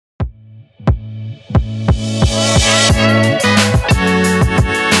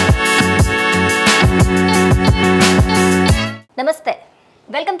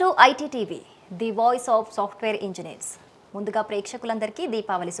ITTV, the voice of software engineers. ముందుగా ప్రేక్షకులందరికీ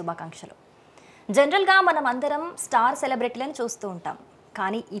దీపావళి శుభాకాంక్షలు. జనరల్గా మనం అందరం స్టార్ సెలబ్రిటీలను చూస్తూ ఉంటాం.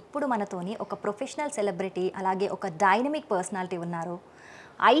 కానీ ఇప్పుడు మనతోని ఒక ప్రొఫెషనల్ సెలబ్రిటీ అలాగే ఒక డైనమిక్ పర్సనాలిటీ ఉన్నారు.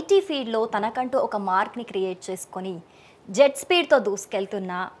 ఐటీ ఫీల్డ్లో తనకంటూ ఒక మార్క్ని క్రియేట్ చేసుకొని జెట్ స్పీడ్తో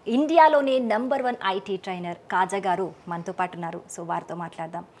దూసుకెళ్తున్న ఇండియాలోనే నంబర్ 1 ఐటీ ట్రైనర్ ఖాజా గారు మనతో పాటు ఉన్నారు. సో వారితో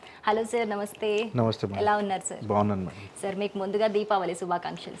మాట్లాడదాం. హలో సార్, నమస్తే. నమస్తే. ఎలా ఉన్నారు సార్? బాగున్నాను మేడం. సార్, మీకు ముందుగా దీపావళి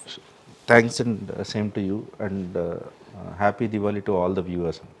శుభాకాంక్షలు. Thanks and same to you and happy Diwali to all the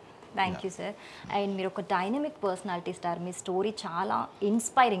viewers. Thank you sir. And మీరు ఒక డైనమిక్ పర్సనాలిటీ స్టార్. మీ స్టోరీ చాలా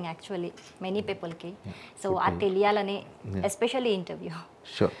ఇన్స్పైరింగ్ యాక్చువల్లీ మెనీ పీపుల్కి. సో అది తెలియాలని ఎస్పెషల్లీ ఇంటర్వ్యూ.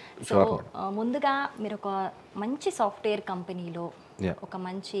 సో ముందుగా మీరు ఒక మంచి సాఫ్ట్వేర్ కంపెనీలో ఒక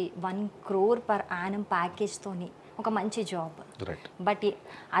మంచి 1 crore per annum ప్యాకేజ్తోని ఒక మంచి జాబ్, బట్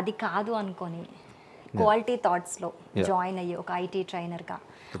అది కాదు అనుకొని క్వాలిటీ థాట్స్లో జాయిన్ అయ్యి ఒక ఐటీ ట్రైనర్గా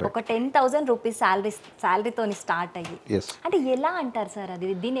ఒక 10,000 రూపీస్ శాలరీతో స్టార్ట్ అయ్యి, అంటే ఎలా అంటారు సార్ అది?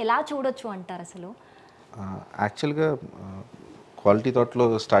 దీన్ని ఎలా చూడొచ్చు అంటారు అసలు? యాక్చువల్గా క్వాలిటీ థాట్లో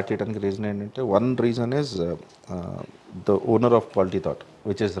స్టార్ట్ చేయడానికి రీజన్ ఏంటంటే, one reason is the owner of quality thought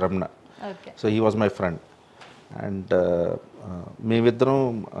which is Ramana. So he was my friend and మేమిద్దరం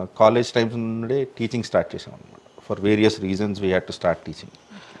కాలేజ్ టైమ్స్ నుండి టీచింగ్ స్టార్ట్ చేసాం అనమాట. For various reasons we had to start teaching.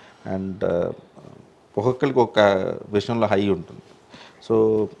 And ఒక్కొక్కరికి ఒక విషయంలో high ఉంటుంది. So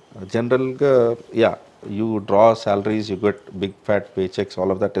జనరల్గా you draw salaries, you get big fat pay checks,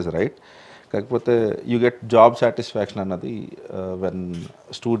 all of that is right. కాకపోతే యూ గెట్ జాబ్ సాటిస్ఫాక్షన్ అన్నది when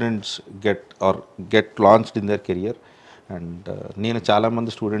students get launched in their career. And నేను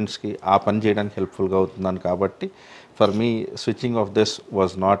చాలామంది స్టూడెంట్స్కి ఆ పని చేయడానికి హెల్ప్ఫుల్గా అవుతున్నాను. కాబట్టి for me switching of this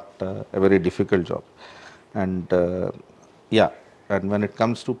was not a very difficult job. And and when it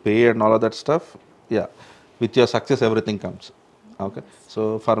comes to pay and all of that stuff, with your success everything comes. Okay, so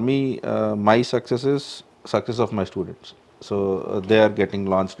for me my success is success of my students. So they are getting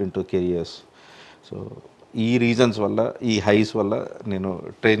launched into careers. So ఈ reasons వల్ల, ఈ highs వల్ల నేను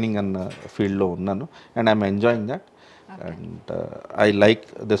training అన్న ఫీల్డ్లో ఉన్నాను and I'm enjoying that. And I like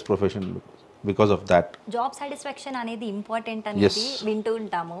this profession because of that. Job satisfaction అనేది important అనేది వింటూ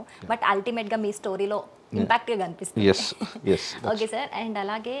ఉంటాము, బట్ అల్టిమేట్గా మీ స్టోరీలో ఇంపాక్ట్గా కనిపిస్తుంది. Okay sir. అండ్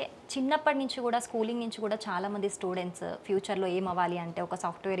అలాగే చిన్నప్పటి నుంచి కూడా, స్కూలింగ్ నుంచి కూడా చాలామంది స్టూడెంట్స్ ఫ్యూచర్లో ఏం అవ్వాలి అంటే ఒక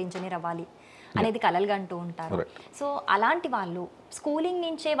సాఫ్ట్వేర్ ఇంజనీర్ అవ్వాలి అనేది కలలుగా అంటూ ఉంటారు. సో అలాంటి వాళ్ళు స్కూలింగ్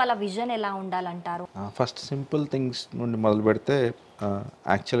నుంచే వాళ్ళ విజన్ ఎలా ఉండాలంటారు? ఫస్ట్ సింపుల్ థింగ్స్ నుండి మొదలు పెడితే,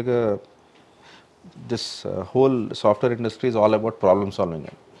 యాక్చువల్గా this whole software industry is all about problem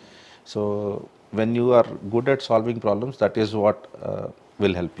solving. So when you are good at solving problems, that is what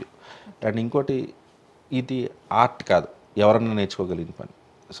will help you. And ఇంకోటి, ఇది ఆర్ట్ కాదు, ఎవరన్నా నేర్చుకోగలిగిన పని.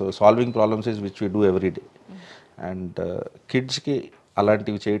 So solving problems is which we do every day. And కిడ్స్కి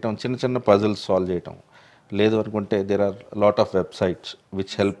అలాంటివి చేయటం, చిన్న చిన్న పజిల్స్ సాల్వ్ చేయటం, లేదు అనుకుంటే there are lot of websites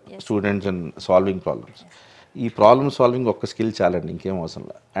which help students in solving problems. ఈ ప్రాబ్లమ్ సాల్వింగ్ ఒక్క స్కిల్ చాలండి, ఇంకేం అవసరం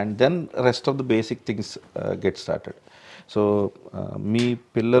లేదు. And then rest of the basic things get started. So మీ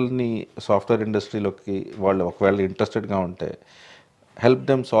పిల్లల్ని సాఫ్ట్వేర్ ఇండస్ట్రీలోకి వాళ్ళు ఒకవేళ ఇంట్రెస్టెడ్గా ఉంటే, help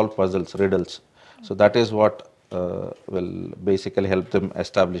them solve puzzles, riddles. So that is what will basically help them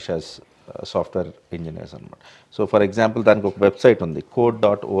establish as software engineers. So for example, daniki oka website undi,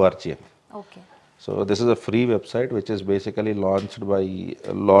 code.org. Okay. So this is a free website which is basically launched by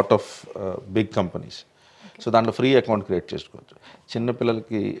a lot of big companies. Okay. So danlo free account create chesukochu. Chinna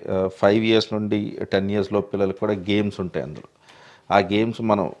pillalaki 5 years nundi 10 years lo pillalaki kuda games untayi andulo. Aa games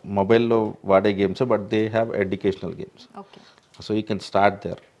manam mobile lo vaade games, but they have educational games. Okay. So you can start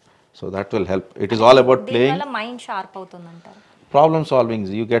there. So that will help. It is all about playing. Mind sharp avutundantaru. Problem solving,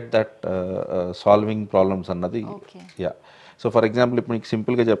 you get that solving problems annadi. Okay. Yeah. So for example, if meek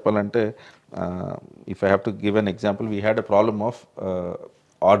simple ga cheppalante, if I have to give an example, we had a problem of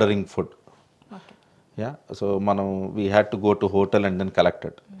ordering food. Okay. Yeah. So we had to go to hotel and then collect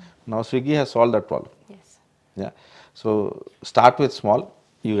it. Now Swiggy has solved that problem. Yes. Yeah. So start with small,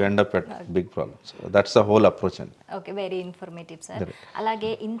 you end up at big problems. That's the whole approach. Okay, very informative sir. అలాగే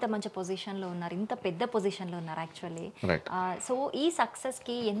ఇంత మంచి పొజిషన్లో ఉన్నారు, ఇంత పెద్ద పొజిషన్లో ఉన్నారు actually. So ఈ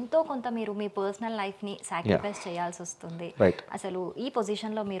సక్సెస్కి ఎంతో కొంత మీరు మీ పర్సనల్ లైఫ్ని సాక్రిఫైస్ చేయాల్సి వస్తుంది. అసలు ఈ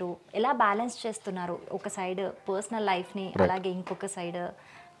పొజిషన్లో మీరు ఎలా బ్యాలెన్స్ చేస్తున్నారు? ఒక సైడ్ పర్సనల్ లైఫ్ని, అలాగే ఇంకొక side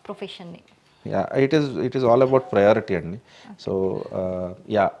ప్రొఫెషన్ని. It is all about priority అండి. So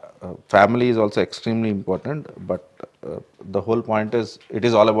family is also extremely important, but the whole point is it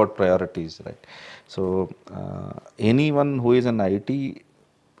is all about priorities, right? So anyone who is in IT,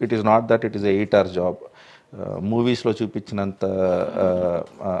 it is not that it is a 8-hour job. మూవీస్లో చూపించినంత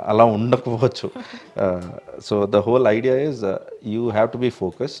అలా ఉండకపోవచ్చు. So the whole idea is you have to be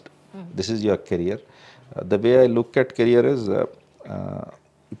focused. This is your career. The way I look at career is,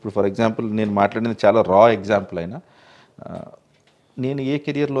 ఇప్పుడు for example నేను మాట్లాడిన చాలా రా example అయినా, నేను ఏ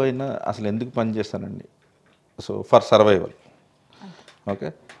కెరియర్లో అయినా అసలు ఎందుకు పని చేస్తానండి? So for survival. ఓకే,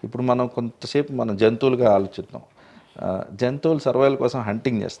 ఇప్పుడు మనం కొంతసేపు మనం జంతువులుగా ఆలోచిద్దాం. జంతువులు సర్వైవల్ కోసం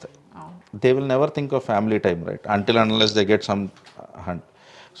హంటింగ్ చేస్తాయి. They will never think of family time, right, until unless they get some hunt.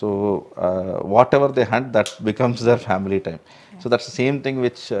 So what ever they hunt, that becomes their family time. So that's the same thing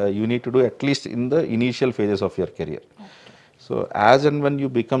which you need to do at least in the initial phases of your career. So as and when you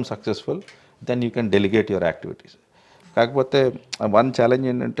become successful, then you can delegate your activities. కాకపోతే one challenge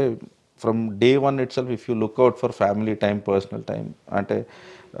ఏంటంటే, from day one it self if you look out for family time, personal time, అంటే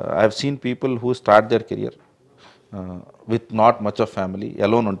I have seen people who start their career with not much of family,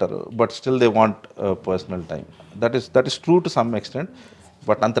 alone ఉంటారు, but still they want personal time. That is true to some extent,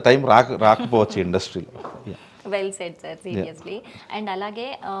 but అంత time రాకపోవచ్చు ఇండస్ట్రీలో. Well said sir, seriously. And అలాగే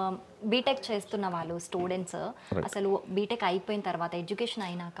BTech చేస్తున్న వాళ్ళు students అసలు BTech అయిపోయిన తర్వాత ఎడ్యుకేషన్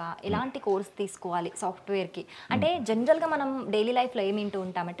అయినాక ఎలాంటి కోర్స్ తీసుకోవాలి సాఫ్ట్వేర్కి? అంటే జనరల్గా మనం డైలీ లైఫ్లో ఏమి వింటూ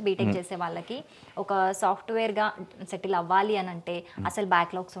ఉంటామంటే, బీటెక్ చేసే వాళ్ళకి ఒక సాఫ్ట్వేర్గా సెటిల్ అవ్వాలి అని అంటే అసలు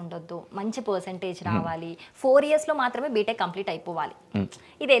బ్యాక్లాగ్స్ ఉండొద్దు, మంచి పర్సంటేజ్ రావాలి, 4 yearsలో మాత్రమే బీటెక్ కంప్లీట్ అయిపోవాలి.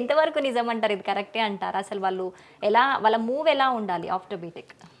 ఇది ఎంతవరకు నిజం అంటారు? ఇది కరెక్టే అంటారు? అసలు వాళ్ళు వాళ్ళ మూవ్ ఎలా ఉండాలి ఆఫ్టర్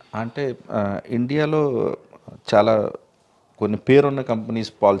బీటెక్? అంటే ఇండియాలో చాలా కొన్ని పేరున్న కంపెనీస్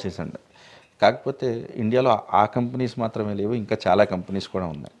పాలసీస్ అండి. కాకపోతే ఇండియాలో ఆ కంపెనీస్ మాత్రమే లేవు, ఇంకా చాలా కంపెనీస్ కూడా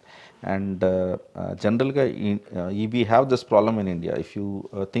ఉన్నాయి. అండ్ జనరల్గా we have this problem in India. If you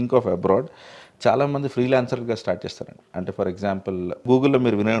think of abroad, చాలామంది ఫ్రీలాన్సర్గా స్టార్ట్ చేస్తారండి. అంటే ఫర్ ఎగ్జాంపుల్ గూగుల్లో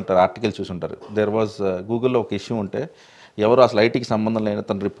మీరు వినే ఉంటారు, ఆర్టికల్ చూసి ఉంటారు. దేర్ వాజ్ గూగుల్లో ఒక ఇష్యూ ఉంటే, ఎవరు అసలు ఐటీకి సంబంధం లేని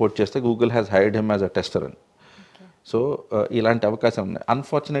తను రిపోర్ట్ చేస్తే Google has hired him as a tester అని. సో ఇలాంటి అవకాశం ఉన్నాయి.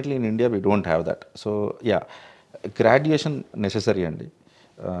 Unfortunately in India we don't have that. So yeah, graduation necessary అండి.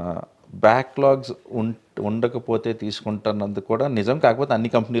 బ్యాక్లాగ్స్ ఉండకపోతే తీసుకుంటున్నందుకు కూడా నిజం, కాకపోతే అన్ని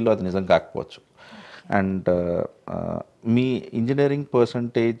కంపెనీల్లో అది నిజం కాకపోవచ్చు. And me engineering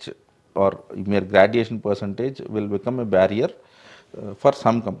percentage are మీరు graduation percentage will become a barrier for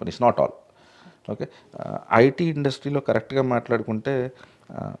some companies, not all. Okay, IT ఇండస్ట్రీలో కరెక్ట్గా మాట్లాడుకుంటే,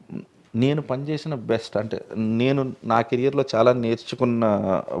 నేను పనిచేసిన బెస్ట్, అంటే నేను నా కెరియర్లో చాలా నేర్చుకున్న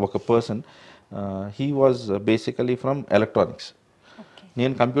ఒక person, he was basically from electronics.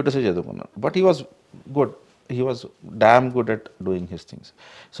 నేను కంప్యూటర్సే చదువుకున్నాను, but he was good, he was damn good at doing his things.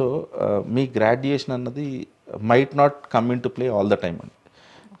 So me graduation అన్నది might not come in to play all the time అండి.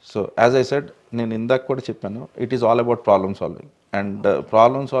 సో యాజ్ ఐ సెడ్, నేను ఇందాక కూడా చెప్పాను, it is all about problem solving. And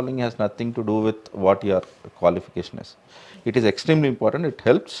problem solving has nothing to do with what your qualification is. It is extremely important, it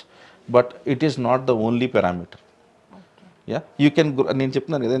helps, but it is not the only parameter. Yeah, you can, నేను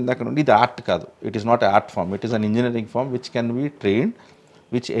చెప్తున్నాను కదా ఇందాక నుండి, ఇది art కాదు, it is not art form, it is an engineering form which can be trained,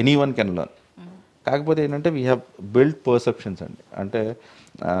 which any one can learn. కాకపోతే ఏంటంటే we have build perceptions అండి. అంటే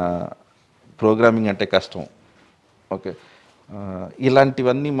ప్రోగ్రామింగ్ అంటే కష్టం, ఓకే,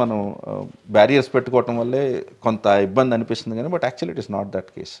 ఇలాంటివన్నీ మనం బ్యారియర్స్ పెట్టుకోవటం వల్లే కొంత ఇబ్బంది అనిపిస్తుంది కానీ, but actually it is not that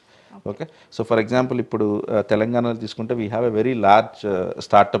case. Okay, so for example ఇప్పుడు తెలంగాణలో తీసుకుంటే we have a very large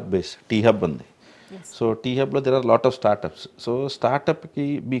startup base, tea hub ఉంది. So tea హబ్లో there are lot of startups. So స్టార్టప్కి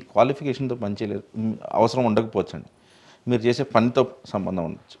మీ క్వాలిఫికేషన్తో పనిచేయలేదు, అవసరం ఉండకపోవచ్చు అండి, మీరు చేసే పనితో సంబంధం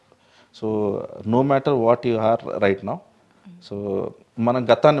ఉండొచ్చు. So no matter what you are right now, so మనం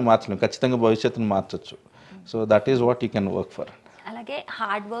గతాన్ని మార్చలేం, ఖచ్చితంగా భవిష్యత్తుని మార్చచ్చు. So that is what you can work for. అలాగే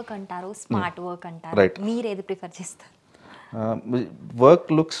హార్డ్ వర్క్ అంటారు, స్మార్ట్ వర్క్ అంటారు, రైట్, మీరు ఏది ప్రిఫర్ చేస్తారు? వర్క్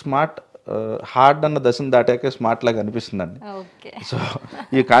లుక్ స్మార్ట్, హార్డ్ అన్న దశను దాటాకే స్మార్ట్ లాగా అనిపిస్తుందండి. So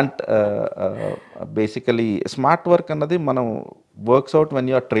you can't basically, smart work అన్నది మనం works out when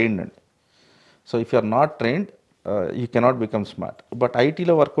you are trained అండి. So if you are not trained you cannot become smart. But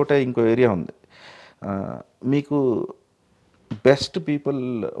ఐటీలో వర్కౌట్ అయ్యే ఇంకో ఏరియా ఉంది. మీకు best people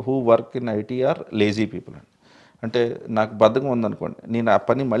who work in IT or lazy people అండి. అంటే నాకు బద్ధకం ఉందనుకోండి, నేను ఆ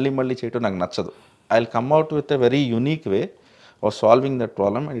పని మళ్ళీ మళ్ళీ చేయటం నాకు నచ్చదు. I will come out with a very unique way of solving that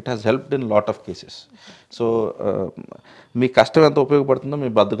problem, and it has helped in lot of cases. So మీ కష్టం ఎంత ఉపయోగపడుతుందో మీ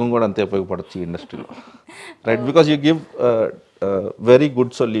బద్ధకం కూడా అంతే ఉపయోగపడుతుంది ఈ ఇండస్ట్రీలో, right, because you give very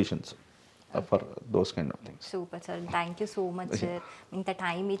good solutions for those kind of things. Super sir, thank you so much sir. ఇంత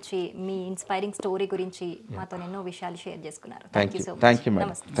టైం ఇచ్చి మీ ఇన్స్పైరింగ్ స్టోరీ గురించి మాతో ఎన్నో విషయాలు షేర్ చేసుకున్నారు. Thank you so much. Thank you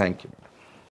madam. Thank you.